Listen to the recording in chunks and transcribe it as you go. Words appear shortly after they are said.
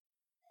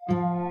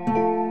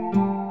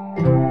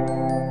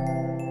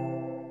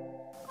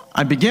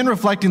I began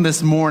reflecting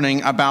this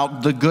morning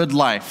about the good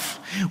life.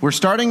 We're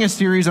starting a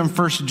series on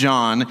 1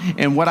 John,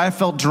 and what I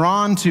felt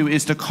drawn to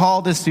is to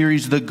call this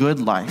series The Good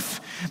Life,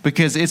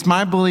 because it's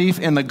my belief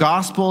in the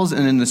Gospels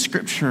and in the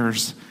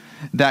Scriptures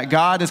that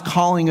God is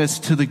calling us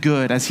to the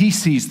good as He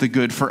sees the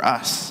good for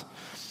us.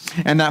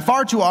 And that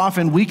far too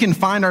often we can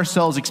find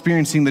ourselves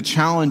experiencing the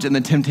challenge and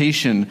the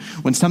temptation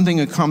when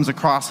something comes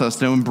across us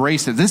to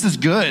embrace it. This is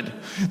good.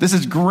 This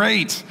is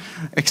great.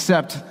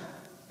 Except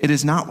it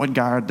is not what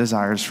God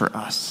desires for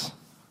us.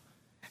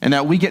 And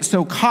that we get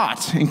so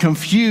caught and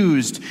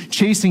confused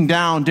chasing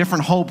down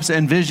different hopes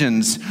and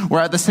visions,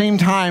 where at the same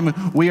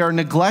time we are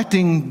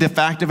neglecting the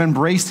fact of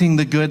embracing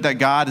the good that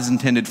God has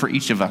intended for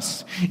each of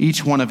us,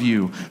 each one of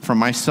you, from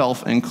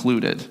myself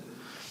included.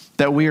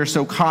 That we are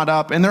so caught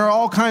up, and there are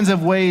all kinds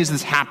of ways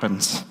this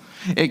happens.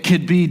 It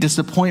could be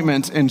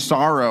disappointment and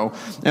sorrow.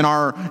 In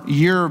our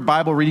year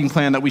Bible reading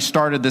plan that we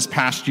started this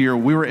past year,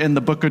 we were in the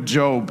book of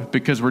Job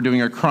because we're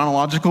doing a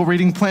chronological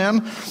reading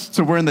plan.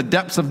 So we're in the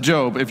depths of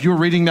Job. If you're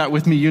reading that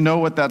with me, you know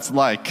what that's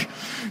like.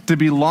 To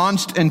be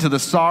launched into the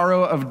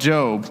sorrow of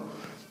Job,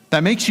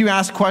 that makes you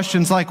ask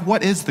questions like,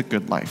 what is the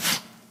good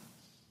life?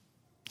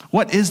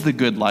 What is the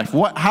good life?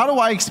 How do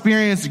I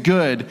experience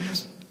good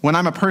when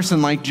I'm a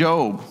person like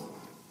Job?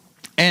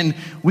 And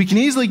we can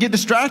easily get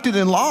distracted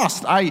and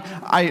lost. I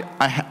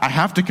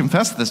have to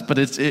confess this, but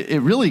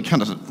it really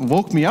kind of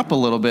woke me up a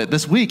little bit.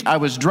 This week, I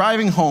was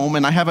driving home,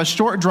 and I have a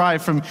short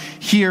drive from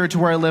here to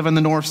where I live on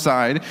the north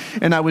side.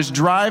 And I was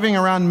driving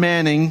around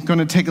Manning, going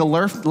to take a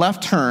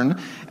left turn,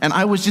 and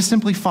I was just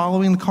simply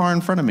following the car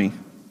in front of me.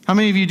 How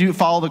many of you do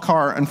follow the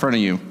car in front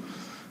of you?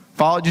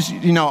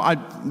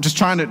 I'm just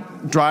trying to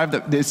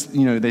drive this.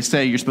 They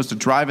say you're supposed to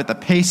drive at the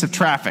pace of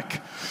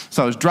traffic.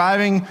 So I was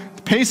driving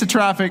the pace of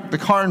traffic, the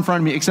car in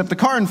front of me, except the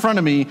car in front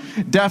of me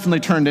definitely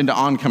turned into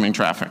oncoming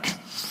traffic.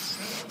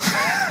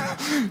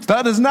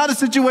 That is not a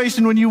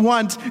situation when you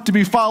want to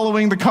be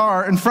following the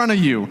car in front of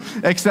you,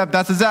 except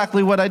that's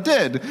exactly what I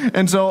did.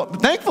 And so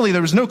thankfully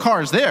there was no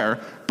cars there,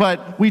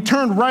 but we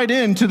turned right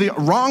into the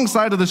wrong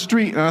side of the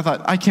street, and I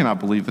thought, I cannot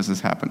believe this is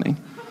happening.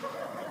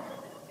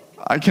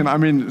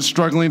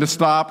 Struggling to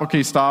stop.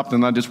 Okay, stopped,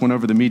 and I just went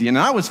over the median.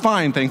 And I was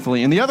fine,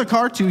 thankfully. And the other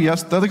car, too,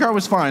 yes, the other car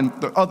was fine.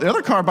 The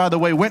other car, by the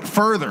way, went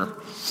further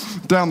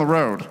down the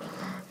road.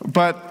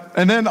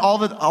 And then all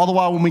the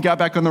while, when we got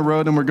back on the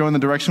road and we're going the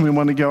direction we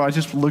wanted to go, I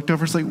just looked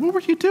over and said, what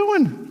were you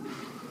doing?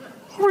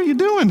 What were you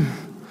doing?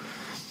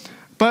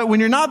 But when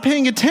you're not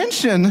paying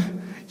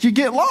attention, you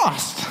get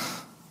lost.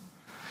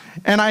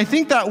 And I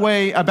think that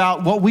way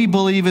about what we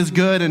believe is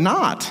good and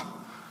not.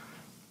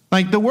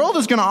 Like, the world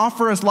is going to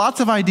offer us lots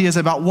of ideas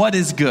about what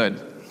is good.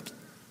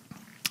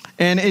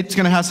 And it's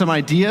going to have some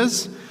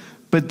ideas,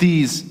 but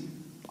these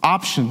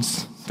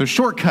options, they're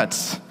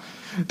shortcuts,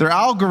 they're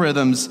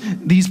algorithms,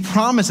 these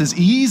promises,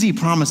 easy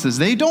promises,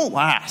 they don't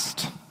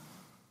last.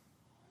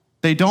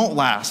 They don't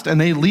last,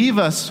 and they leave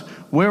us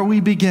where we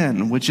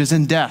begin, which is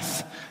in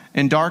death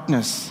and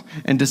darkness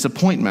and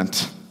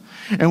disappointment.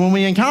 And when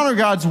we encounter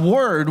God's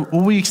word,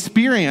 what we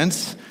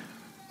experience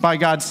by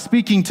God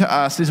speaking to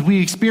us is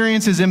we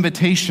experience His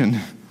invitation.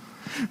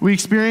 We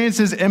experience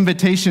His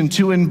invitation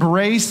to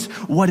embrace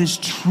what is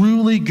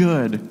truly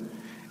good,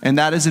 and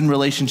that is in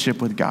relationship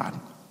with God.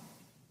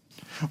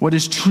 What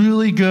is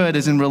truly good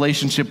is in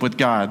relationship with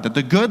God. That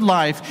the good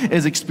life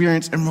is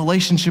experienced in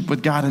relationship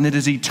with God, and it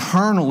is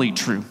eternally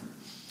true.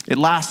 It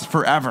lasts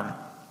forever.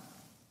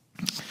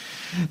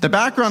 The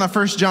background of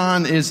 1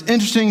 John is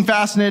interesting,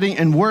 fascinating,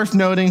 and worth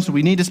noting, so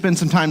we need to spend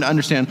some time to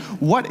understand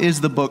what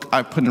is the book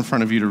I've put in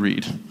front of you to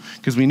read,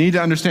 because we need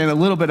to understand a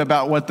little bit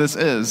about what this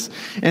is.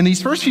 And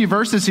these first few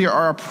verses here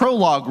are a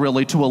prologue,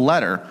 really, to a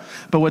letter.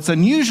 But what's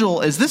unusual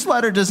is this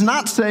letter does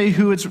not say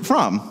who it's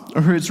from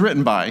or who it's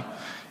written by.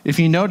 If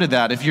you noted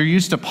that, if you're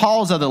used to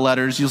Paul's other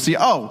letters, you'll see,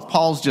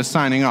 Paul's just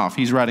signing off.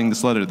 He's writing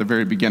this letter at the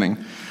very beginning.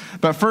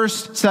 But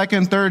 1st,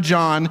 2nd, 3rd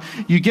John,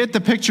 you get the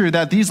picture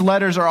that these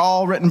letters are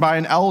all written by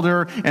an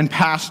elder and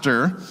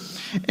pastor.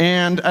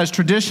 And as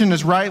tradition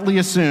is rightly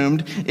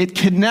assumed, it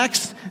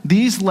connects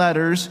these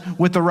letters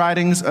with the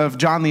writings of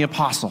John the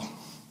Apostle.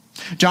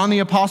 John the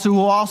Apostle,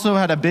 who also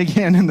had a big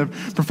hand in the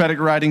prophetic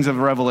writings of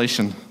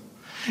Revelation.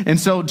 And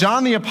so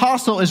John the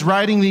Apostle is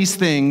writing these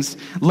things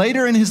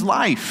later in his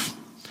life.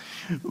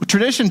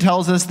 Tradition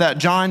tells us that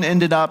John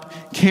ended up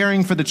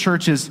caring for the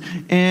churches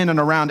in and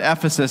around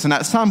Ephesus, and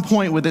at some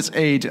point with his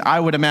age, I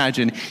would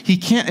imagine, he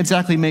can't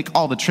exactly make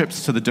all the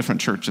trips to the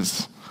different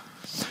churches.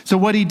 So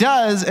what he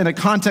does in a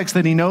context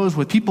that he knows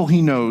with people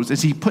he knows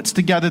is he puts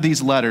together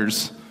these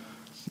letters,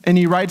 and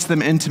he writes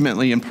them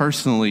intimately and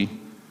personally,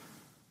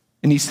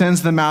 and he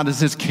sends them out as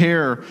his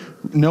care,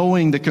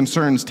 knowing the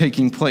concerns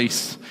taking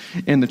place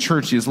in the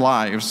church's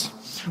lives.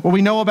 What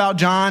we know about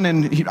John,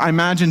 and I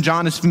imagine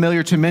John is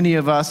familiar to many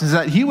of us, is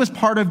that he was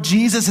part of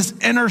Jesus'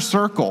 inner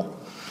circle.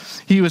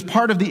 He was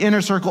part of the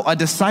inner circle, a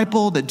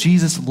disciple that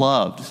Jesus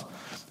loved,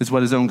 is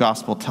what his own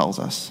gospel tells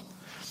us.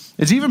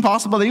 It's even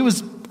possible that he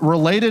was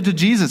related to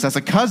Jesus as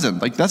a cousin.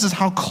 Like, this is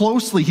how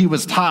closely he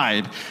was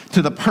tied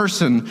to the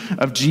person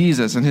of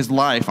Jesus and his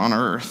life on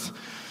earth.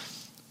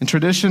 And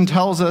tradition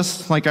tells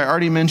us, like I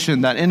already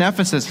mentioned, that in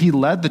Ephesus, he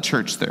led the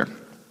church there.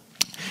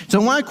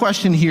 So my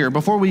question here,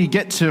 before we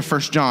get to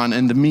 1 John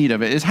and the meat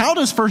of it, is how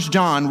does 1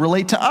 John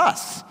relate to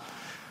us?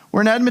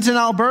 We're in Edmonton,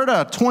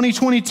 Alberta,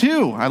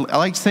 2022. I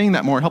like saying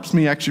that more. It helps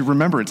me actually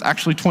remember it's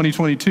actually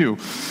 2022.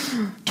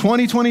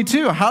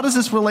 2022, how does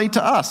this relate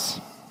to us?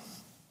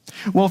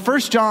 Well, 1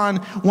 John,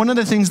 one of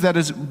the things that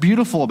is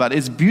beautiful about it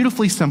is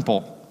beautifully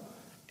simple,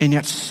 and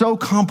yet so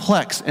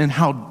complex in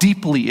how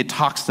deeply it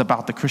talks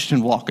about the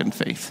Christian walk in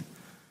faith.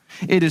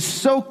 It's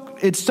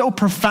so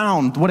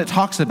profound what it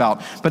talks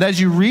about, but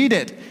as you read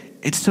it,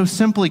 it so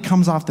simply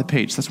comes off the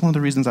page. That's one of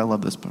the reasons I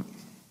love this book.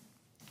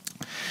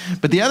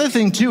 But the other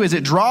thing too is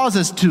it draws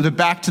us to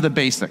back to the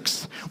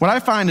basics. What I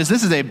find is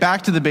this is a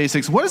back to the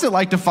basics. What is it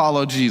like to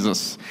follow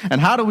Jesus?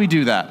 And how do we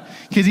do that?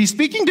 Because he's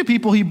speaking to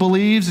people he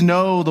believes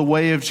know the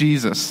way of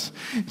Jesus,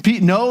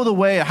 know the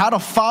way, how to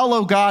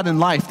follow God in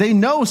life. They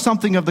know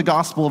something of the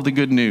gospel of the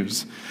good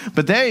news,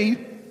 but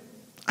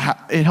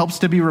it helps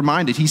to be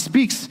reminded. He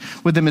speaks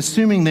with them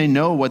assuming they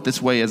know what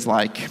this way is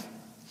like.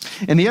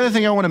 And the other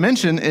thing I want to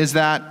mention is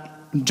that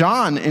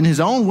John, in his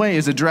own way,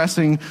 is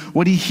addressing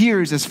what he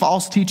hears as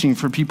false teaching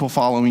for people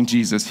following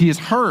Jesus. He has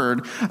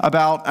heard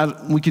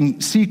about, we can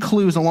see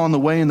clues along the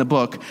way in the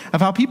book,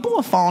 of how people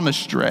have fallen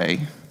astray.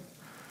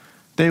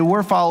 They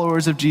were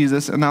followers of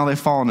Jesus, and now they've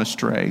fallen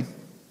astray.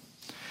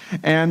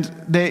 And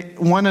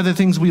one of the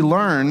things we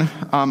learn,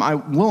 I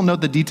will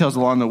note the details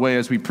along the way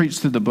as we preach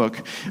through the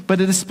book,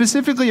 but it is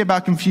specifically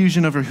about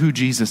confusion over who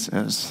Jesus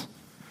is.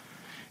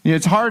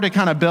 It's hard to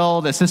kind of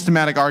build a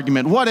systematic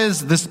argument. What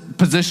is this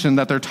position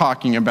that they're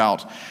talking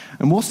about?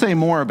 And we'll say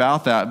more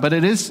about that, but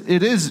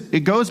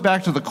it goes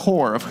back to the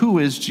core of who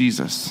is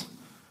Jesus.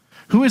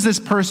 Who is this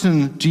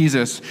person,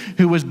 Jesus,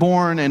 who was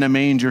born in a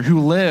manger,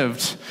 who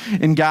lived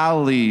in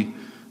Galilee,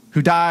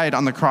 who died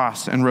on the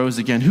cross and rose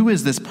again? Who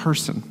is this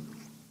person?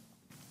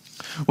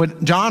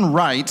 What John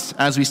writes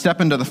as we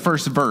step into the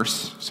first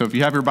verse, so if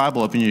you have your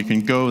Bible open, you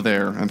can go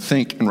there and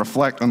think and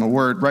reflect on the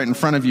word right in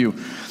front of you.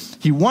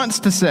 He wants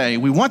to say,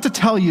 we want to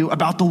tell you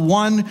about the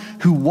one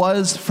who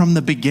was from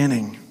the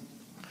beginning.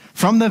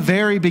 From the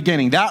very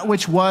beginning, that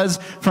which was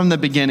from the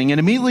beginning. And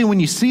immediately when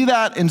you see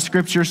that in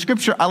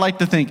Scripture, I like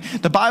to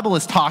think the Bible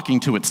is talking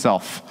to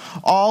itself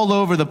all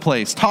over the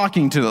place,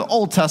 talking to the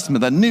Old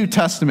Testament, the New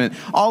Testament,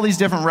 all these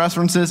different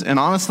references. And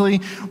honestly,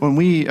 when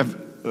we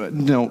have,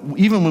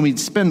 even when we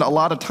spend a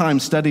lot of time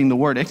studying the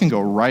Word, it can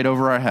go right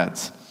over our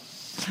heads.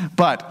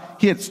 But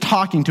it's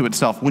talking to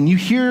itself. When you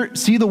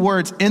see the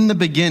words in the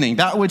beginning,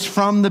 that which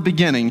from the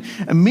beginning,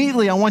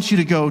 immediately I want you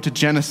to go to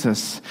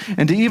Genesis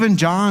and to even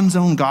John's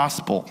own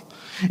gospel.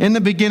 In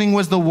the beginning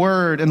was the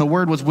Word, and the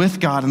Word was with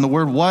God, and the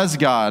Word was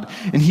God,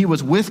 and he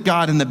was with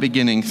God in the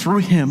beginning. Through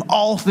him,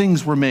 all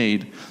things were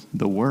made,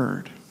 the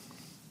Word.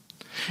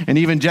 And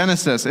even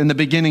Genesis, in the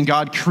beginning,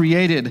 God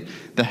created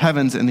the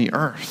heavens and the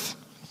earth.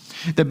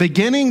 The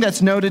beginning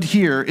that's noted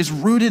here is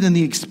rooted in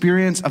the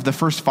experience of the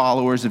first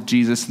followers of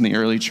Jesus in the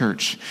early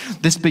church.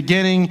 This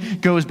beginning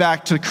goes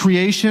back to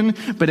creation,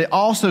 but it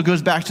also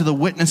goes back to the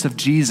witness of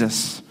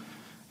Jesus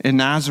in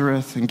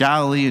Nazareth, in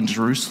Galilee, in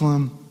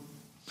Jerusalem.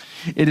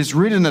 It is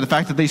rooted in the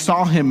fact that they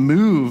saw him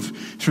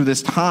move through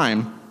this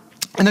time.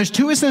 And there's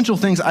two essential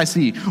things I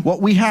see. What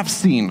we have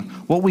seen,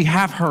 what we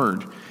have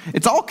heard.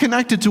 It's all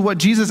connected to what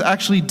Jesus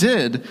actually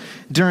did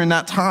during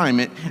that time.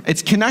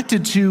 It's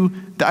connected to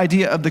the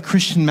idea of the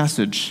Christian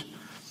message.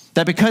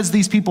 That because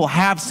these people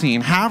have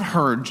seen, have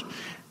heard,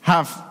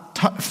 have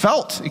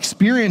felt,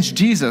 experienced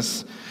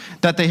Jesus,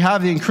 that they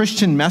have the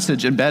Christian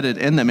message embedded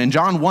in them. And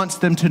John wants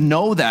them to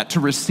know that, to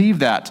receive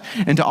that,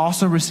 and to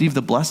also receive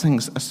the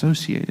blessings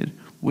associated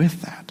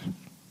with that.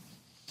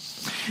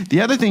 The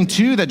other thing,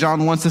 too, that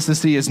John wants us to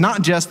see is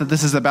not just that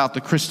this is about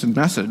the Christian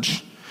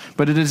message,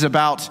 but it is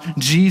about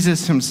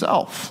Jesus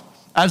himself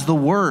as the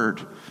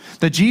Word.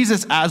 That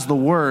Jesus as the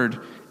Word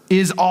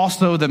is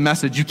also the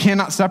message. You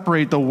cannot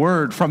separate the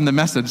Word from the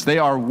message. They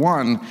are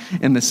one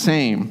and the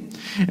same.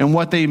 And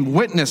what they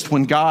witnessed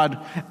when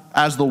God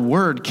as the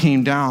Word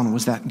came down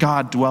was that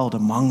God dwelled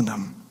among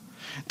them.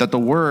 That the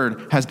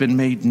Word has been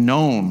made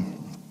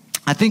known.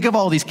 I think of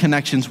all these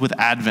connections with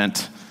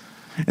Advent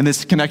and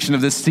this connection of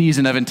this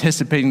season of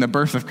anticipating the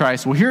birth of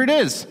Christ. Well, here it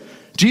is.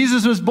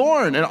 Jesus was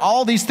born, and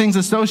all these things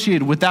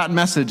associated with that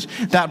message,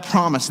 that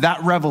promise,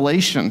 that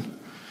revelation.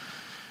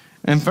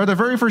 And for the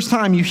very first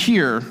time you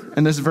hear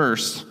in this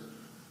verse,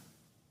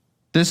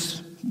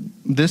 this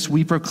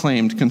we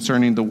proclaimed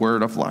concerning the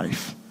word of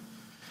life.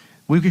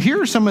 We could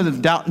hear some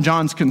of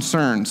John's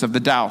concerns of the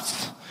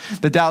doubts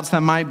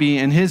that might be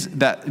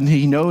that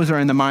he knows are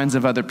in the minds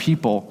of other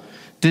people.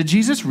 Did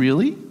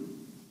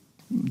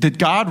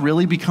God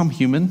really become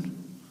human?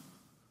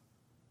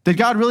 Did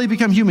God really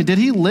become human? Did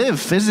he live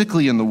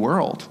physically in the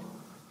world?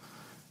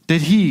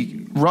 Did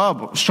he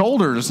rub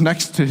shoulders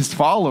next to his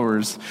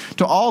followers,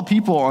 to all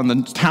people on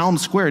the town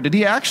square? Did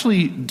he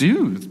actually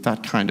do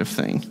that kind of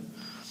thing?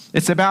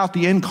 It's about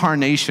the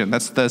incarnation.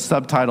 That's the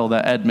subtitle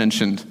that Ed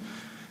mentioned.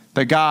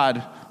 That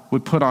God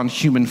would put on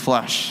human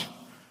flesh.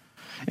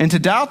 And to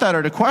doubt that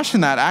or to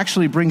question that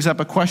actually brings up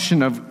a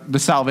question of the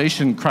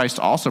salvation Christ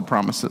also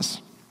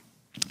promises.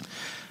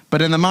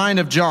 But in the mind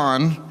of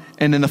John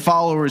and in the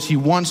followers he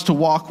wants to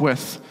walk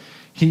with,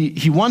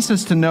 he wants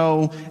us to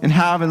know and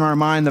have in our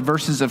mind the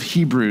verses of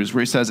Hebrews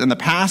where he says, "In the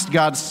past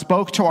God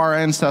spoke to our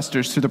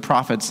ancestors through the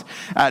prophets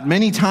at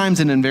many times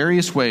and in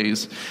various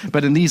ways,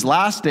 but in these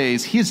last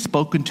days he has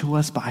spoken to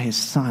us by his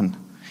Son."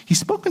 He's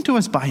spoken to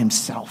us by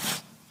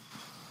himself.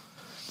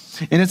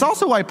 And it's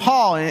also why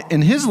Paul,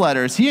 in his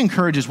letters, he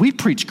encourages, we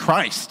preach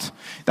Christ.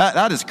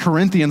 That is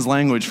Corinthians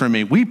language for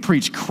me. We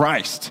preach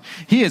Christ.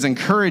 He is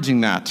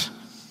encouraging that.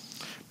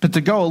 But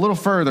to go a little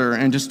further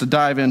and just to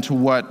dive into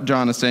what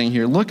John is saying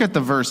here, look at the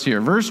verse here.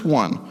 Verse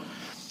 1,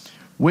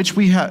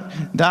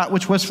 that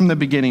which was from the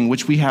beginning,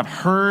 which we have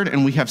heard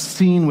and we have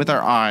seen with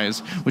our eyes,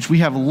 which we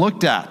have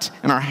looked at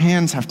and our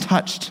hands have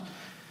touched.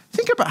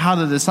 Think about how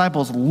the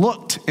disciples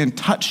looked and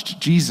touched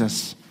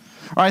Jesus.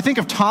 Or I think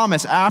of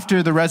Thomas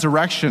after the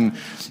resurrection,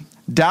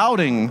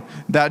 doubting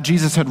that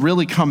Jesus had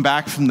really come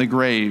back from the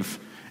grave.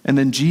 And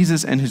then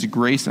Jesus and his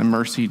grace and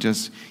mercy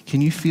just,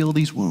 can you feel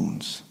these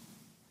wounds?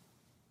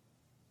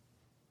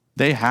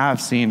 They have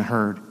seen,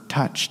 heard,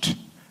 touched,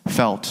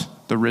 felt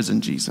the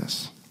risen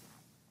Jesus.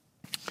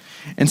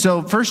 And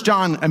so 1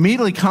 John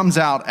immediately comes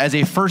out as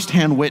a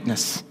firsthand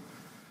witness.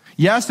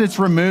 Yes, it's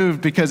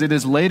removed because it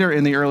is later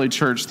in the early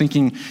church,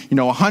 thinking,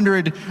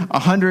 100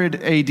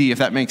 AD, if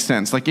that makes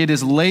sense. Like it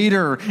is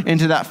later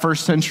into that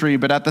first century,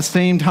 but at the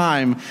same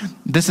time,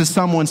 this is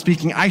someone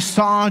speaking, I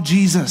saw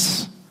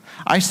Jesus.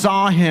 I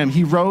saw him.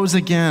 He rose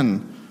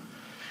again.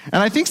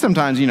 And I think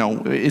sometimes,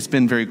 it's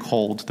been very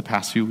cold the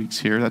past few weeks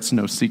here. That's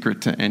no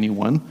secret to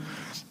anyone.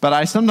 But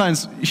I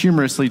sometimes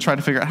humorously try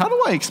to figure out, how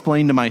do I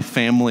explain to my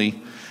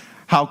family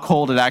how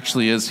cold it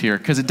actually is here?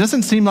 Because it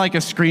doesn't seem like a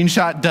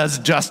screenshot does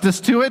justice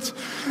to it.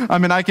 I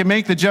mean, I can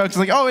make the jokes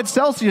like, oh, it's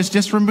Celsius,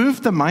 just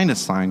remove the minus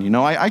sign.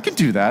 I can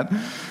do that.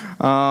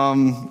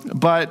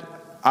 But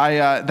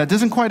that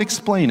doesn't quite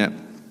explain it.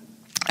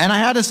 And I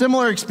had a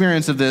similar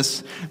experience of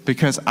this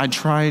because I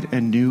tried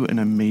a new and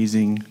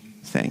amazing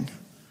thing,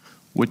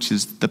 which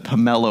is the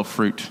pomelo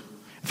fruit.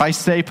 If I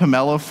say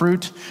pomelo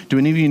fruit, do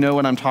any of you know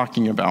what I'm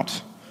talking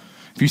about?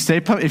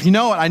 If you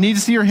know it, I need to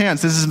see your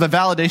hands. This is the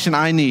validation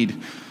I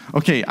need.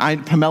 Okay,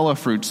 pomelo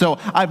fruit. So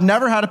I've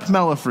never had a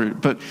pomelo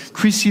fruit, but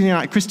Christy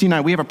and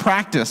I, we have a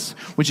practice,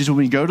 which is when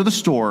we go to the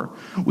store,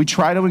 we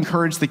try to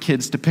encourage the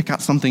kids to pick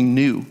out something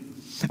new.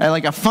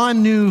 Like a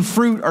fun new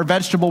fruit or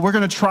vegetable, we're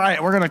going to try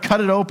it. We're going to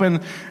cut it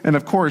open. And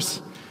of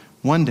course,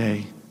 one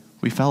day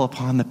we fell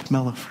upon the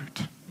pomelo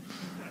fruit,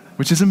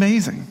 which is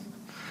amazing.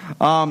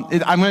 I'm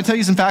going to tell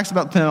you some facts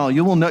about the pomelo.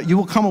 You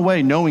will come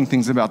away knowing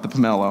things about the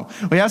pomelo.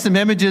 We have some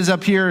images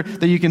up here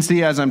that you can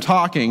see as I'm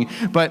talking,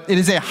 but it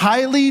is a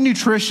highly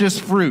nutritious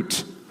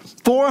fruit.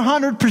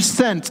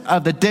 400%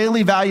 of the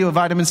daily value of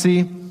vitamin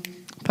C,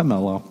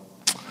 pomelo.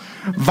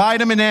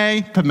 Vitamin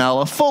A,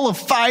 pomelo, full of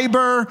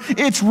fiber.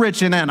 It's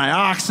rich in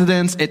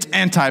antioxidants. It's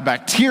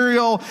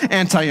antibacterial,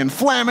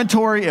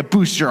 anti-inflammatory. It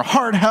boosts your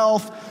heart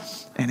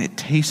health, and it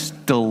tastes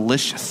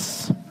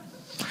delicious.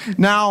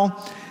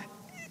 Now,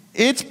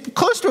 it's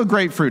close to a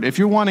grapefruit. If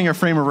you're wanting a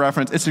frame of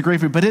reference, it's a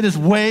grapefruit, but it is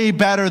way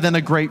better than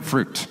a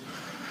grapefruit.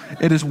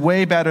 It is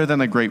way better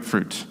than a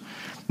grapefruit.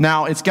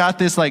 Now, it's got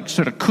this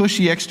sort of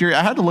cushy exterior.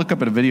 I had to look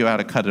up at a video how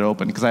to cut it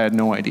open because I had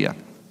no idea.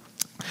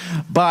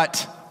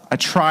 But I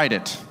tried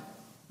it,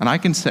 and I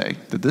can say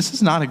that this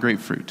is not a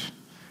grapefruit,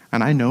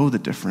 and I know the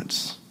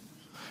difference.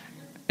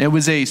 It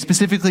was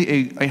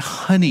specifically a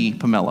honey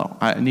pomelo.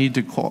 I need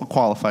to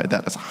qualify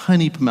that as a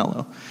honey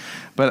pomelo.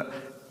 But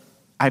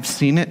I've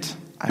seen it.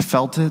 I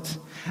felt it,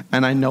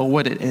 and I know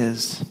what it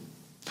is.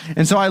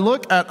 And so I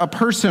look at a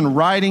person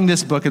writing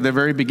this book at the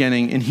very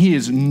beginning, and he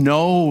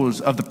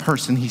knows of the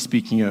person he's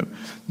speaking of,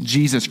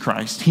 Jesus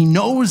Christ. He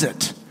knows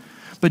it.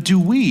 But do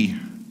we?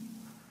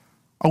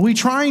 Are we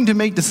trying to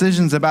make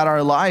decisions about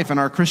our life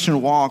and our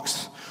Christian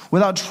walks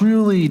without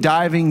truly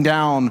diving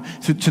down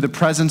to the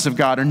presence of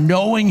God or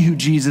knowing who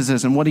Jesus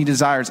is and what he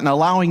desires and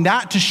allowing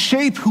that to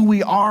shape who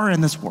we are in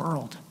this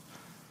world?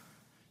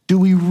 Do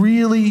we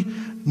really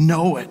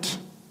know it?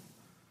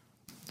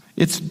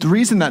 It's the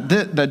reason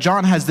that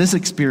John has this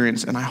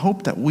experience, and I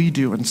hope that we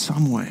do in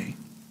some way,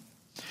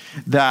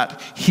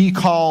 that he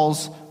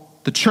calls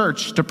the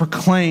church to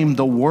proclaim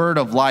the word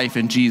of life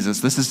in Jesus.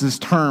 This is his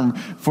term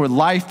for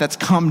life that's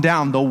come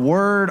down, the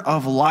word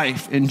of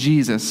life in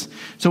Jesus.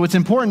 So it's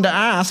important to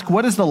ask,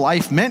 what is the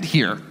life meant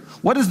here?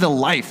 What is the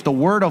life, the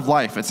word of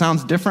life? It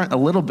sounds different a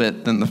little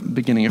bit than the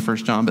beginning of 1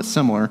 John, but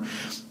similar.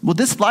 Well,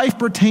 this life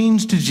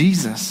pertains to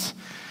Jesus.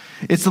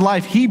 It's the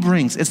life he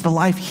brings. It's the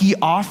life he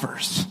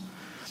offers.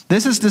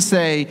 This is to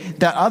say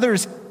that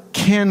others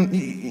can,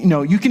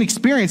 you can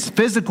experience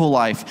physical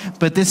life,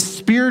 but this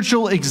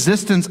spiritual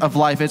existence of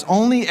life is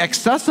only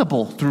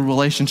accessible through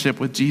relationship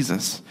with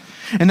Jesus.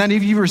 And that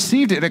if you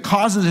received it, it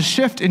causes a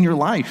shift in your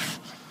life.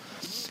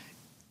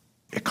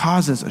 It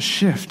causes a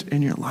shift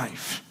in your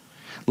life.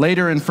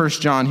 Later in 1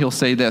 John, he'll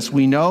say this,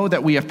 we know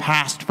that we have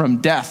passed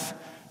from death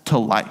to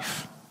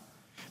life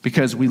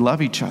because we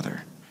love each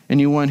other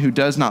Anyone who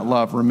does not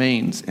love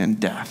remains in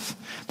death.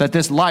 That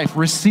this life,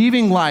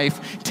 receiving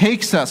life,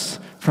 takes us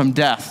from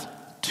death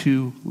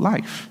to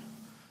life.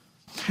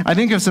 I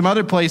think of some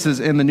other places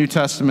in the New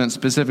Testament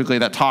specifically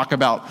that talk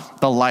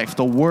about the life,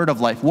 the word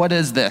of life. What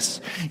is this?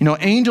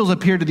 Angels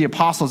appeared to the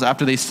apostles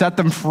after they set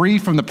them free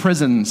from the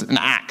prisons in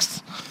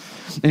Acts.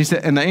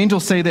 And the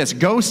angels say this,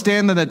 "Go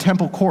stand in the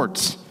temple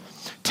courts.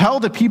 Tell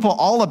the people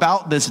all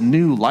about this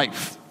new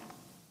life."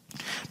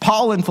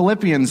 Paul in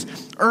Philippians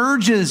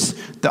urges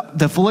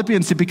the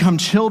Philippians to become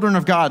children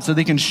of God so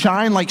they can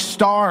shine like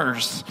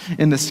stars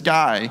in the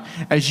sky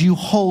as you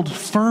hold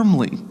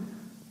firmly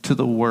to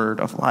the word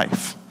of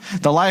life.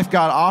 The life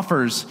God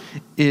offers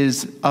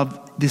is of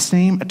the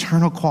same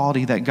eternal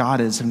quality that God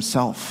is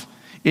himself.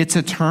 It's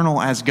eternal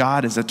as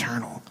God is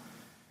eternal.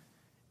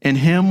 In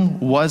him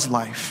was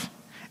life,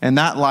 and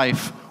that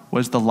life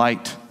was the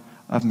light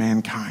of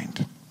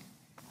mankind.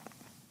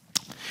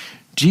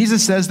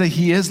 Jesus says that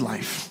he is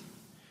life,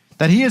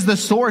 that he is the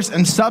source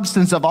and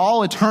substance of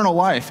all eternal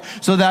life,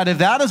 so that if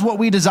that is what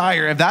we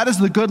desire, if that is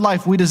the good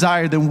life we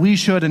desire, then we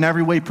should in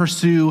every way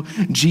pursue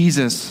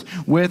Jesus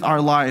with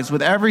our lives,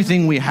 with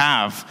everything we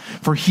have,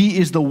 for he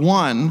is the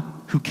one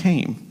who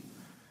came,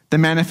 the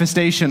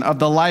manifestation of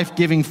the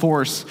life-giving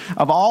force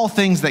of all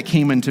things that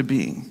came into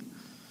being.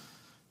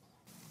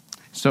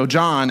 So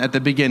John at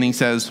the beginning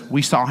says,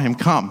 we saw him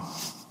come.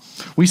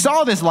 We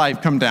saw this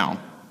life come down.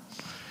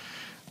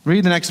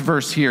 Read the next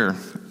verse here.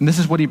 And this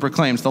is what he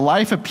proclaims. The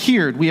life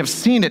appeared. We have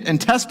seen it and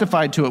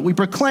testified to it. We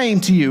proclaim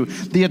to you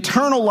the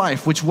eternal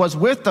life which was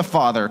with the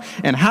Father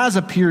and has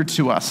appeared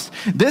to us.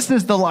 This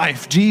is the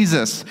life,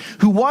 Jesus,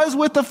 who was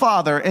with the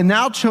Father and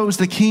now chose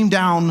to come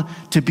down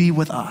to be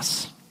with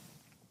us.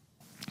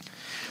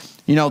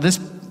 This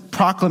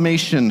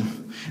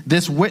proclamation,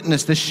 this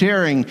witness, this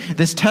sharing,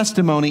 this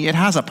testimony, it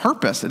has a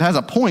purpose. It has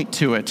a point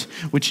to it,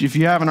 which if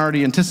you haven't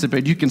already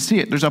anticipated, you can see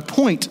it. There's a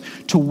point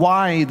to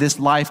why this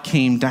life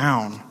came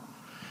down.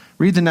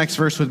 Read the next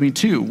verse with me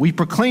too. We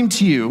proclaim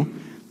to you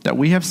that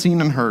we have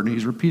seen and heard.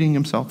 He's repeating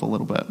himself a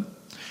little bit.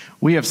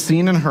 We have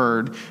seen and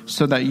heard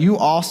so that you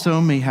also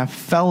may have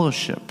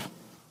fellowship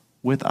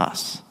with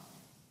us.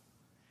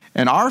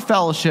 And our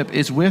fellowship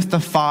is with the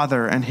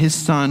Father and his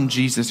Son,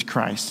 Jesus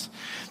Christ.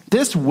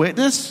 This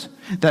witness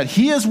that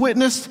he has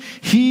witnessed,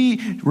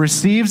 he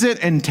receives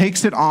it and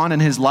takes it on in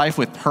his life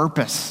with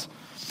purpose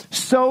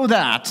so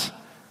that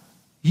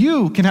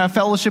you can have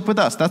fellowship with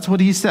us. That's what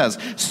he says.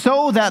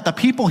 So that the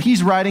people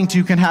he's writing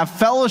to can have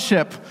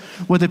fellowship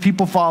with the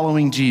people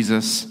following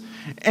Jesus,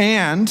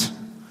 and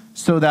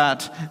so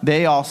that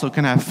they also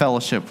can have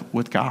fellowship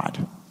with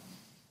God,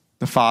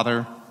 the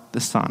Father,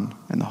 the Son,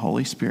 and the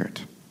Holy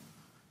Spirit.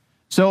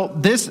 So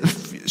this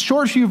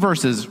short few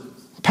verses,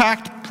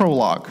 packed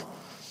prologue,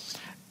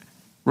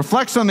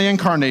 reflects on the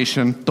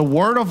incarnation, the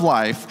word of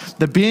life,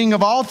 the being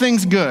of all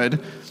things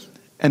good,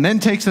 and then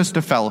takes us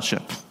to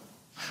fellowship,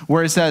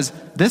 where it says,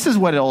 this is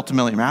what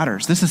ultimately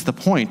matters. This is the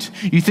point.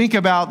 You think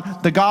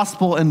about the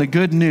gospel and the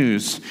good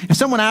news. If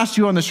someone asked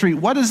you on the street,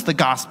 what is the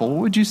gospel? What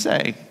would you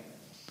say?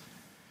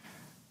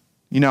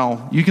 You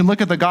can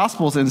look at the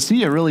gospels and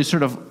see a really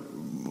sort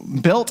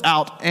of built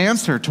out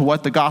answer to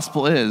what the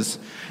gospel is.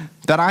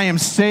 That I am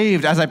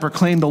saved as I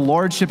proclaim the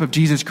lordship of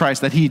Jesus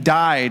Christ, that he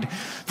died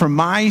for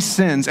my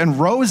sins and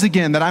rose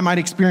again that I might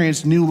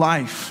experience new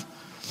life.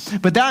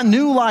 But that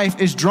new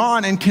life is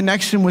drawn in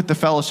connection with the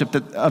fellowship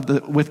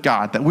with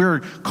God, that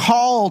we're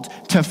called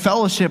to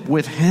fellowship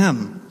with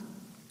him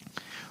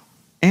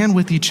and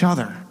with each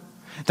other.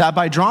 That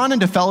by drawn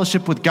into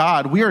fellowship with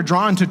God, we are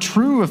drawn to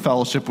true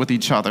fellowship with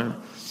each other.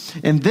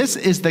 And this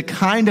is the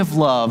kind of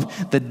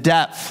love, the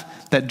depth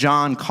that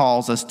John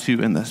calls us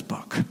to in this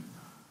book.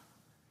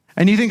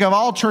 And you think of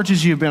all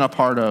churches you've been a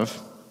part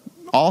of,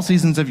 all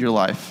seasons of your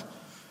life,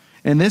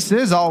 and this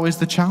is always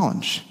the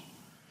challenge.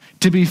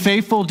 To be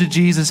faithful to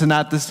Jesus and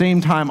at the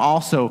same time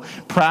also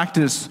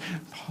practice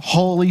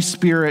Holy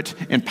Spirit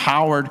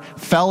empowered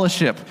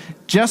fellowship,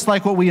 just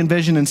like what we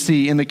envision and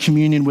see in the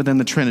communion within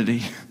the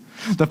Trinity.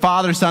 The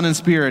Father, Son, and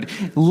Spirit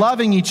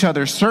loving each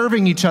other,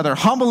 serving each other,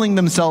 humbling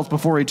themselves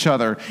before each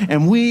other.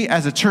 And we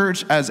as a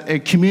church, as a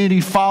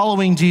community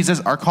following Jesus,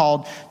 are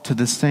called to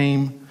the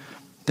same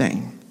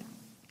thing.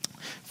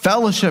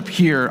 Fellowship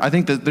here, I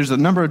think that there's a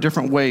number of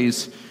different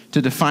ways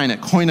to define it.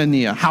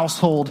 Koinonia,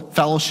 household,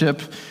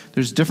 fellowship.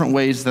 There's different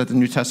ways that the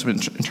New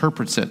Testament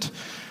interprets it.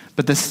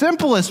 But the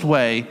simplest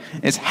way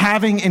is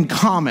having in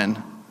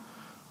common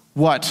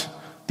what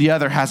the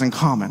other has in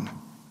common.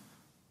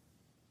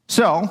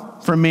 So,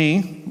 for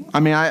me,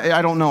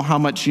 I don't know how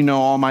much you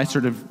know all my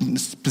sort of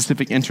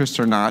specific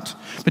interests or not,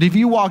 but if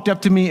you walked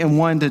up to me and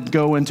wanted to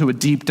go into a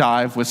deep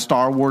dive with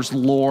Star Wars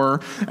lore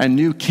and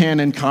new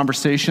canon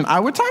conversation, I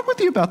would talk with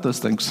you about those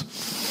things.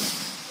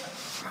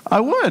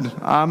 I would.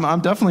 I'm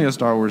definitely a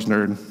Star Wars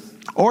nerd.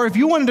 Or if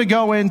you wanted to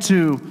go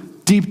into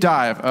deep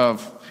dive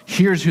of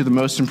here's who the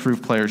most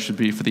improved player should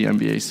be for the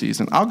NBA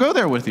season, I'll go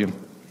there with you.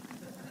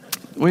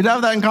 We'd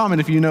have that in common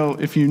if you know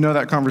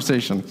that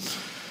conversation.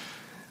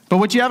 But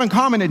what you have in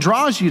common, it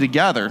draws you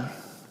together.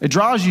 It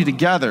draws you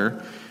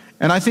together.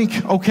 And I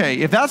think, okay,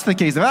 if that's the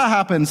case, if that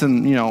happens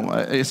in,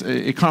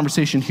 a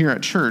conversation here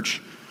at church,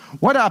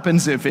 what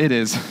happens if it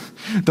is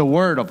the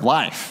word of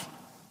life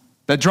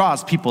that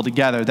draws people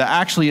together, that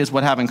actually is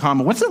what have in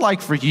common? What's it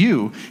like for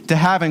you to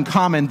have in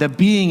common the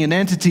being and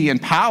entity and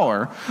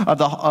power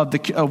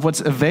of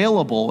what's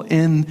available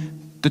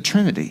in the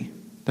Trinity,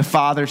 the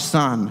Father,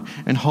 Son,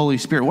 and Holy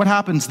Spirit? What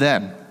happens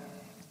then?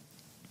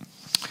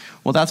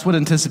 Well, that's what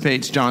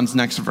anticipates John's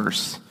next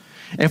verse.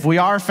 If we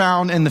are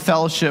found in the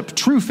fellowship,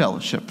 true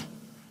fellowship,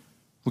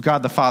 with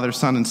God the Father,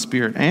 Son, and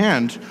Spirit,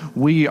 and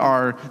we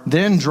are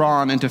then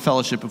drawn into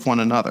fellowship with one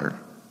another,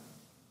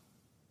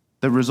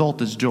 the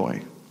result is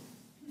joy.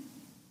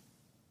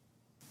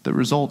 The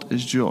result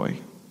is joy.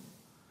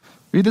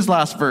 Read this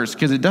last verse,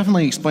 because it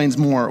definitely explains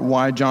more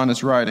why John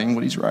is writing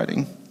what he's writing.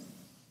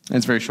 And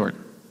it's very short.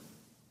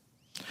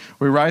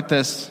 We write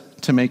this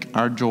to make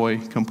our joy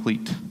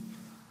complete.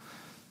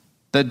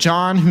 That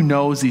John, who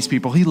knows these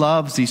people, he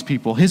loves these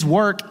people. His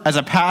work as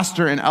a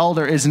pastor and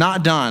elder is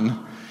not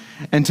done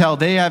until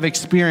they have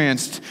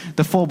experienced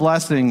the full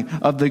blessing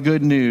of the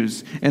good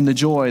news and the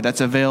joy that's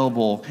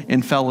available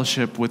in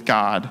fellowship with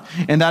God.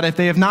 And that if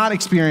they have not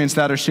experienced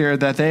that or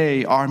shared that,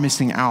 they are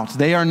missing out.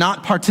 They are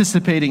not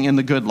participating in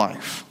the good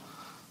life.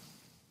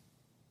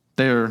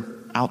 They're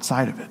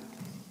outside of it.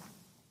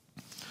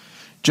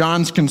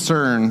 John's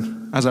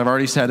concern, as I've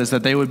already said, is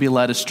that they would be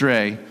led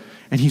astray,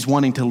 and he's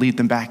wanting to lead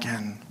them back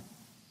in.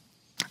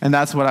 And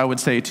that's what I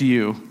would say to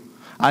you.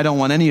 I don't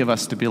want any of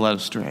us to be led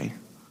astray.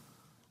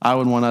 I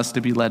would want us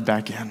to be led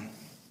back in.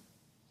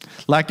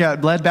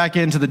 Led back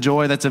into the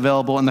joy that's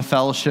available in the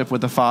fellowship with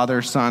the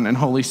Father, Son, and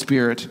Holy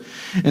Spirit.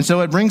 And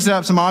so it brings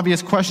up some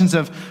obvious questions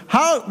of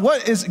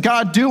what is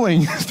God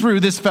doing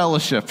through this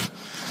fellowship?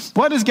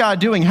 What is God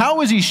doing?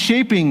 How is he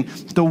shaping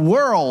the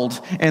world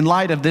in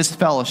light of this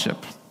fellowship?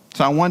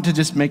 So I want to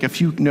just make a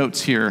few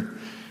notes here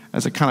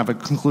as a kind of a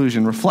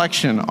conclusion,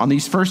 reflection on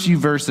these first few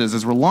verses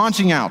as we're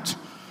launching out.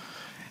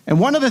 And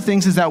one of the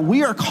things is that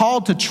we are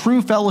called to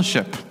true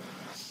fellowship.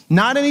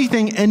 Not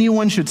anything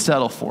anyone should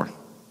settle for.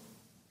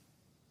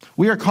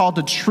 We are called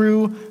to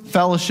true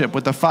fellowship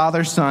with the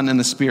Father, Son, and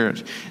the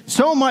Spirit.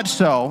 So much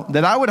so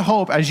that I would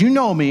hope, as you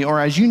know me or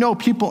as you know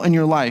people in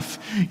your life,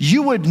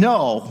 you would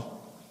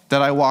know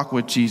that I walk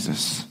with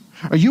Jesus.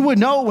 Or you would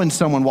know when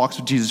someone walks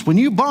with Jesus. When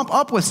you bump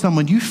up with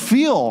someone, you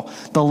feel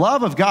the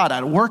love of God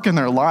at work in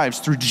their lives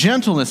through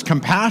gentleness,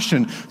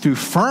 compassion, through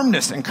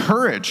firmness and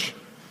courage.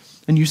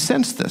 And you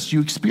sense this, you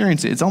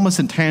experience it. It's almost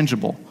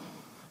intangible.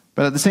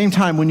 But at the same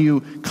time, when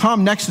you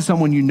come next to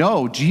someone you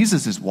know,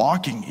 Jesus is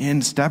walking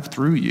in step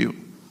through you.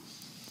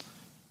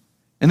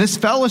 And this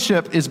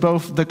fellowship is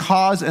both the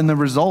cause and the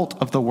result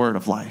of the word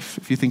of life,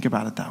 if you think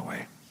about it that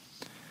way.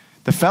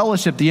 The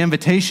fellowship, the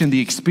invitation,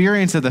 the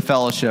experience of the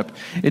fellowship,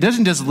 it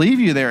doesn't just leave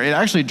you there. It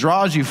actually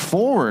draws you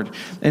forward.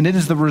 And it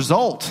is the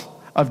result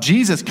of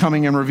Jesus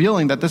coming and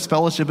revealing that this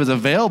fellowship is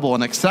available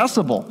and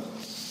accessible.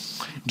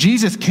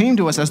 Jesus came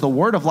to us as the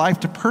word of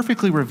life to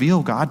perfectly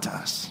reveal God to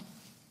us.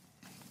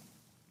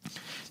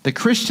 The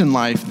Christian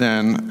life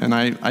then, and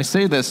I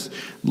say this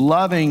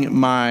loving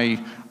my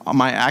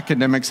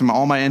academics and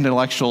all my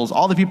intellectuals,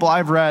 all the people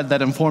I've read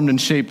that informed and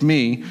shaped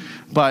me,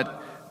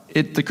 but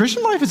the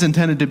Christian life is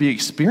intended to be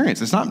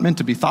experienced. It's not meant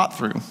to be thought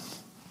through.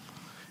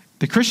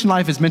 The Christian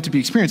life is meant to be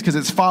experienced because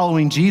it's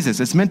following Jesus.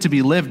 It's meant to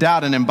be lived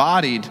out and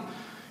embodied,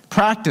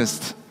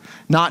 practiced,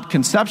 not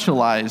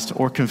conceptualized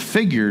or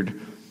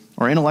configured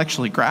or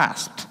intellectually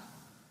grasped.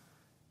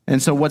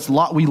 And so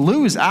we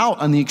lose out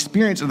on the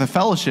experience of the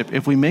fellowship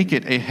if we make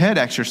it a head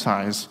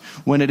exercise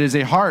when it is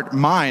a heart,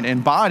 mind,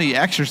 and body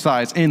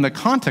exercise in the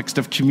context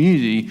of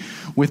community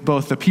with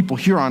both the people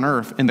here on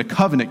earth and the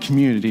covenant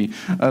community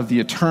of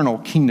the eternal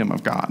kingdom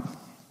of God.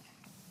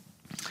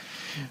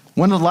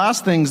 One of the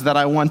last things that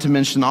I want to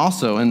mention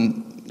also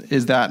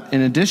is that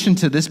in addition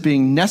to this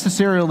being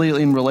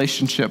necessarily in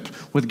relationship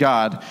with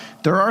God,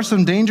 there are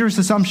some dangerous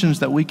assumptions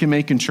that we can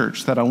make in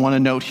church that I want to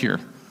note here.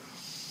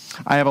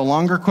 I have a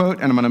longer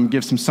quote, and I'm going to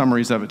give some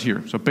summaries of it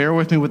here. So bear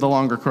with me with the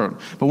longer quote.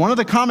 But one of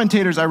the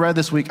commentators I read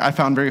this week I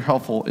found very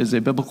helpful is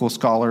a biblical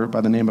scholar by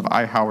the name of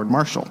I. Howard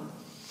Marshall.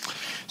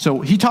 So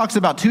he talks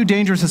about two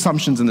dangerous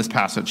assumptions in this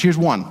passage. Here's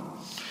one.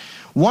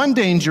 One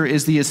danger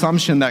is the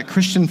assumption that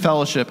Christian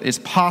fellowship is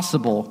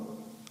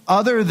possible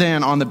other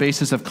than on the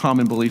basis of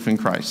common belief in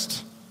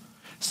Christ.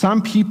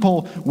 Some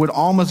people would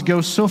almost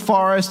go so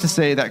far as to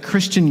say that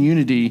Christian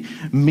unity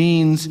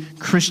means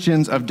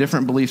Christians of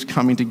different beliefs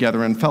coming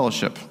together in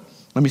fellowship.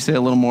 Let me say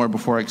a little more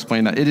before I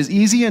explain that. It is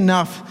easy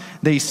enough,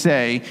 they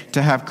say,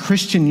 to have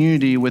Christian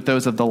unity with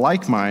those of the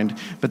like mind,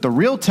 but the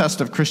real test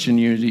of Christian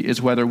unity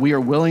is whether we are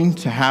willing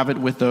to have it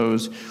with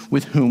those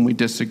with whom we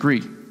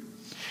disagree.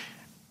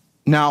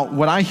 Now,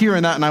 what I hear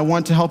in that, and I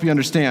want to help you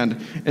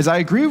understand, is I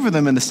agree with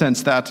them in the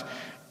sense that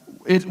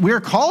we're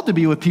called to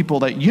be with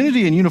people that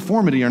unity and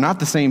uniformity are not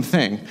the same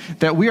thing,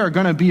 that we are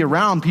going to be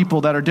around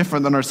people that are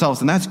different than ourselves,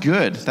 and that's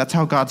good. That's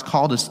how God's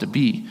called us to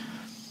be.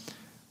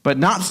 But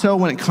not so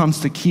when it comes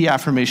to key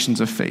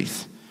affirmations of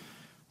faith.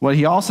 What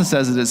he also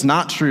says is it's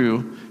not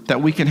true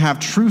that we can have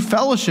true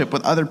fellowship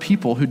with other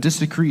people who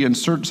disagree on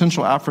certain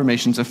central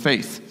affirmations of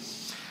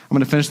faith. I'm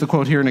going to finish the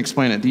quote here and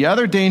explain it. The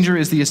other danger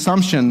is the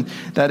assumption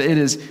that it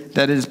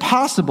is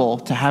possible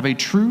to have a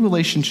true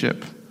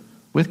relationship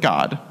with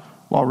God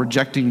while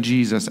rejecting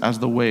Jesus as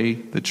the way,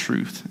 the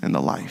truth, and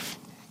the life.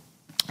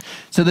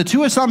 So the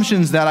two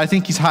assumptions that I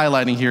think he's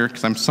highlighting here,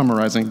 because I'm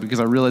summarizing because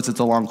I realize it's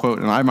a long quote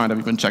and I might have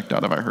even checked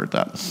out if I heard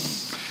that,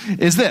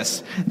 is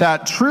this: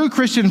 that true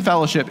Christian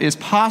fellowship is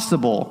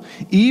possible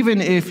even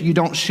if you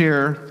don't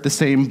share the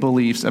same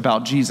beliefs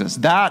about Jesus.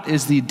 That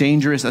is the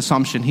dangerous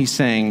assumption he's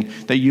saying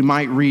that you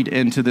might read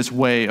into this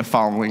way of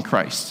following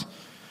Christ.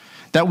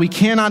 That we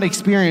cannot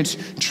experience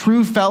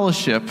true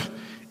fellowship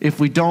if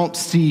we don't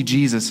see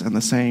Jesus in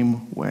the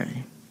same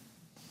way.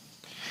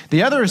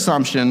 The other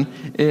assumption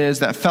is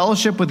that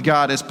fellowship with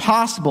God is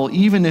possible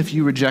even if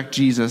you reject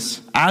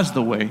Jesus as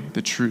the way,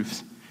 the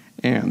truth,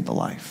 and the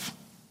life.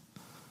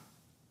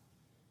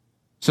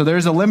 So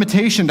there's a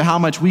limitation to how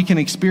much we can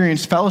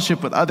experience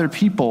fellowship with other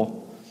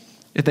people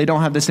if they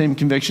don't have the same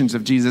convictions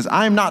of Jesus.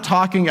 I'm not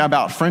talking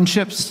about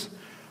friendships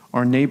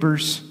or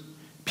neighbors,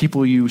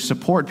 people you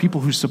support, people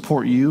who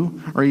support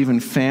you, or even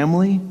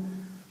family.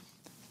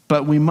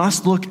 But we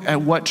must look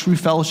at what true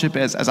fellowship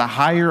is as a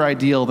higher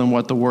ideal than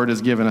what the Word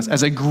has given us,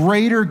 as a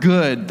greater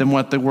good than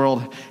what the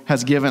world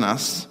has given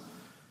us.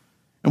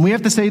 And we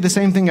have to say the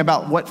same thing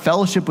about what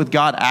fellowship with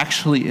God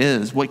actually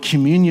is, what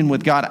communion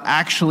with God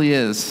actually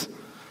is.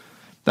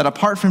 That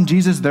apart from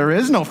Jesus, there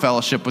is no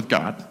fellowship with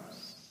God.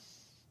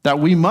 That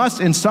we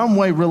must in some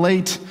way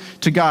relate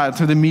to God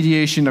through the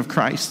mediation of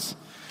Christ.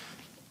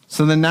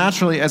 So then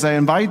naturally, as I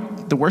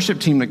invite the worship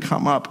team to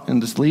come up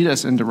and just lead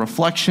us into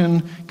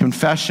reflection,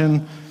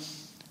 confession,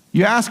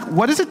 you ask,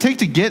 what does it take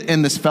to get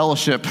in this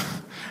fellowship?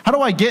 How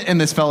do I get in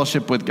this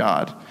fellowship with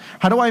God?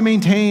 How do you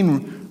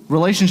maintain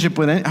relationship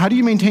with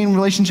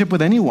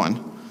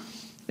anyone?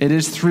 It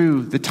is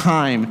through the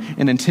time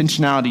and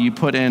intentionality you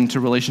put into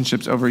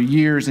relationships over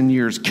years and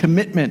years,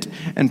 commitment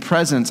and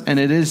presence, and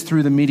it is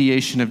through the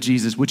mediation of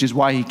Jesus, which is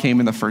why he came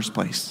in the first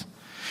place.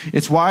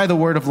 It's why the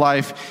word of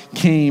life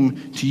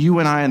came to you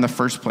and I in the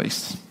first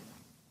place.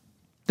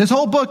 This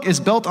whole book is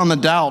built on the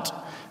doubt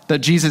that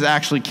Jesus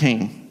actually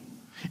came.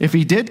 If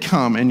he did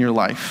come in your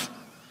life,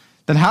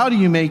 then how do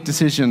you make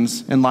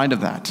decisions in light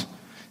of that?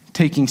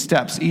 Taking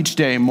steps each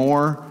day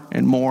more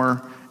and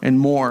more and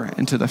more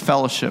into the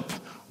fellowship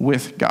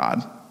with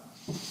God.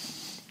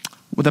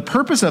 With the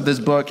purpose of this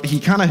book, he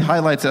kind of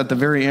highlights at the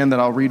very end that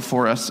I'll read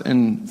for us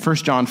in 1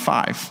 John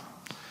 5.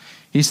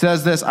 He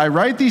says this: I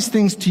write these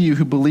things to you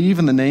who believe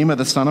in the name of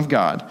the Son of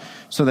God,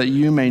 so that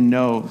you may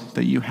know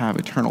that you have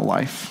eternal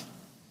life.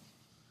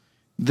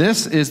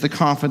 This is the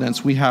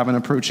confidence we have in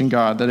approaching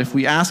God, that if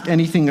we ask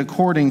anything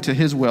according to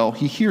his will,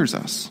 he hears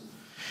us.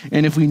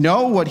 And if we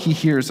know what he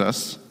hears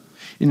us,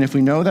 and if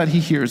we know that he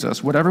hears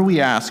us, whatever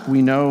we ask,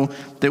 we know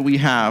that we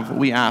have what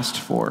we asked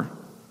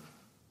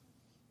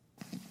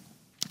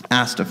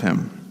of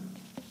him.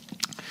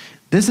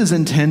 This is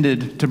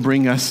intended to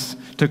bring us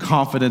to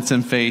confidence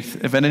and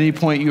faith. If at any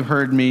point you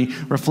heard me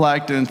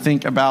reflect and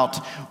think about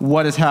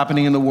what is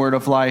happening in the word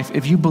of life,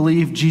 if you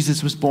believe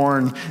Jesus was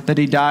born, that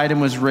he died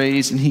and was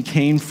raised, and he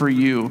came for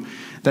you,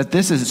 that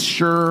this is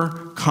sure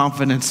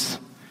confidence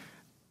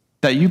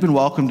that you've been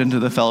welcomed into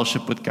the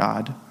fellowship with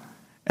God,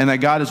 and that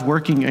God is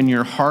working in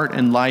your heart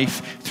and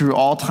life through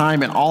all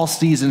time and all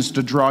seasons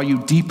to draw you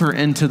deeper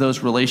into those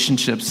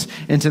relationships,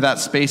 into that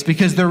space,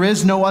 because there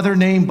is no other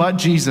name but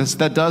Jesus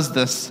that does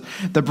this,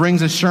 that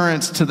brings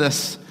assurance to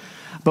this.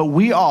 But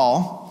we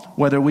all,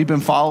 whether we've been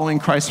following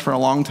Christ for a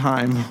long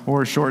time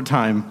or a short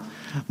time,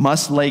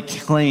 must lay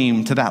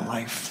claim to that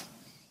life.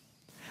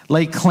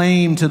 Lay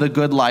claim to the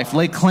good life.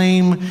 Lay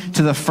claim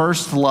to the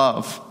first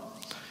love.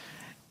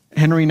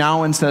 Henry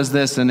Nouwen says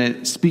this, and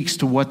it speaks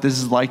to what this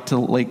is like to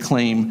lay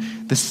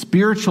claim. The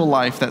spiritual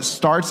life that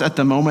starts at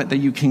the moment that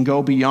you can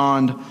go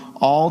beyond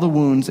all the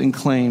wounds and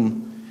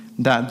claim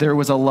that there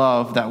was a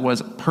love that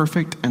was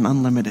perfect and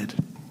unlimited.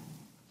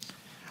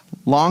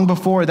 Long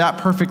before that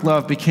perfect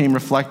love became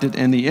reflected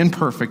in the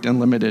imperfect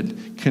and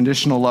limited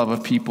conditional love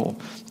of people,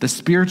 the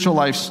spiritual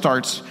life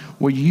starts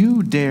where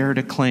you dare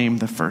to claim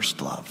the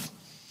first love.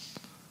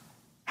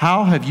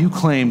 How have you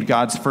claimed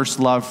God's first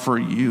love for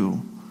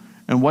you?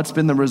 And what's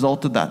been the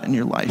result of that in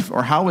your life?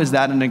 Or how is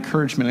that an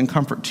encouragement and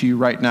comfort to you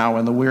right now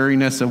in the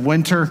weariness of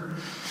winter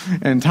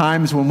and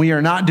times when we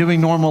are not doing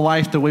normal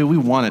life the way we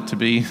want it to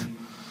be?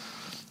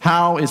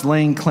 How is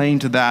laying claim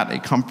to that a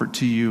comfort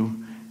to you?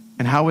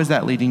 And how is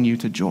that leading you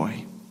to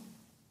joy?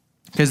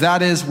 Because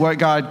that is what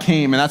God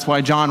came, and that's why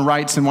John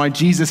writes and why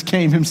Jesus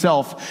came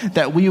himself,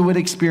 that we would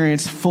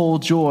experience full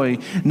joy,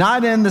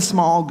 not in the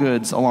small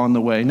goods along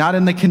the way, not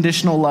in the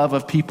conditional love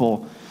of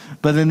people,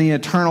 but in the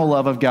eternal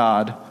love of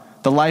God,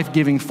 the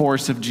life-giving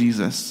force of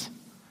Jesus.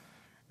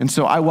 And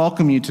so I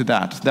welcome you to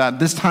that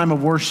this time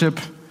of worship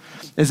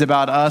is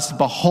about us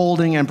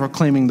beholding and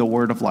proclaiming the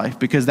word of life,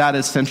 because that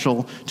is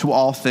central to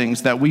all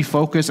things, that we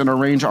focus and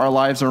arrange our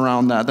lives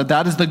around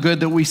that is the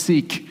good that we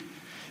seek,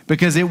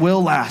 because it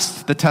will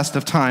last the test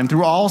of time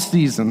through all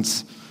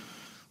seasons.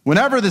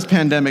 whenever this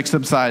pandemic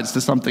subsides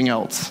to something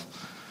else,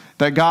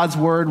 that God's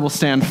word will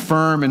stand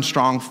firm and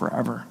strong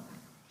forever.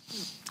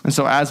 And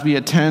so as we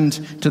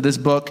attend to this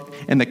book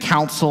and the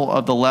counsel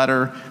of the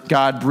letter,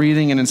 God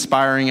breathing and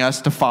inspiring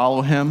us to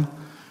follow him,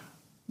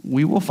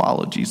 we will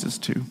follow Jesus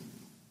too,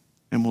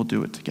 and we'll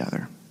do it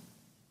together.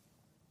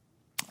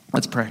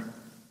 Let's pray.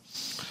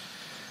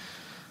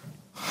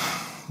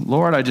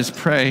 Lord, I just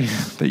pray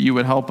that you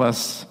would help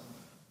us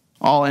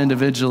all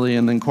individually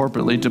and then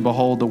corporately to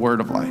behold the word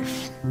of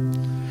life.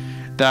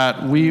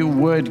 That we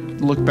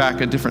would look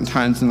back at different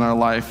times in our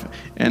life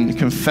and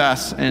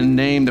confess and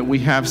name that we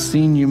have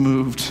seen you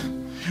moved.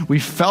 We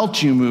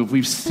felt you move.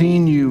 We've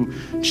seen you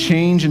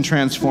change and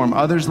transform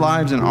others'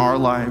 lives and our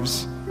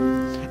lives.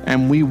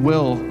 And we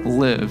will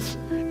live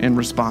in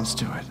response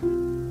to it.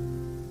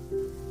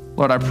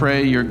 Lord, I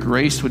pray your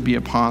grace would be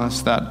upon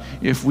us, that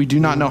if we do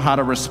not know how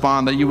to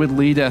respond, that you would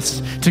lead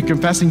us to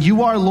confessing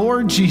you are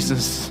Lord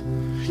Jesus.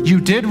 You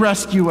did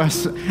rescue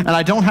us, and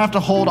I don't have to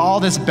hold all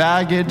this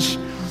baggage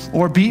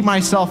or beat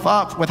myself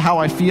up with how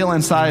I feel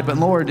inside, but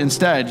Lord,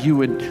 instead, you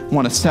would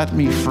want to set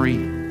me free.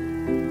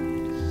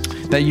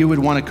 That you would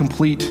want to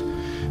complete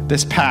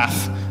this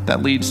path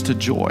that leads to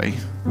joy.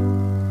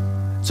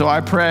 So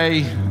I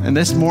pray, and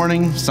this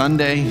morning,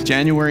 Sunday,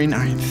 January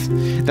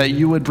 9th, that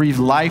you would breathe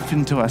life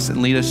into us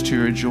and lead us to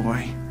your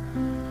joy,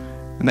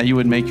 and that you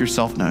would make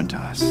yourself known to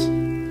us.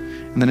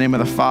 In the name of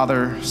the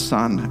Father,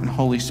 Son, and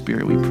Holy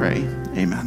Spirit we pray, amen.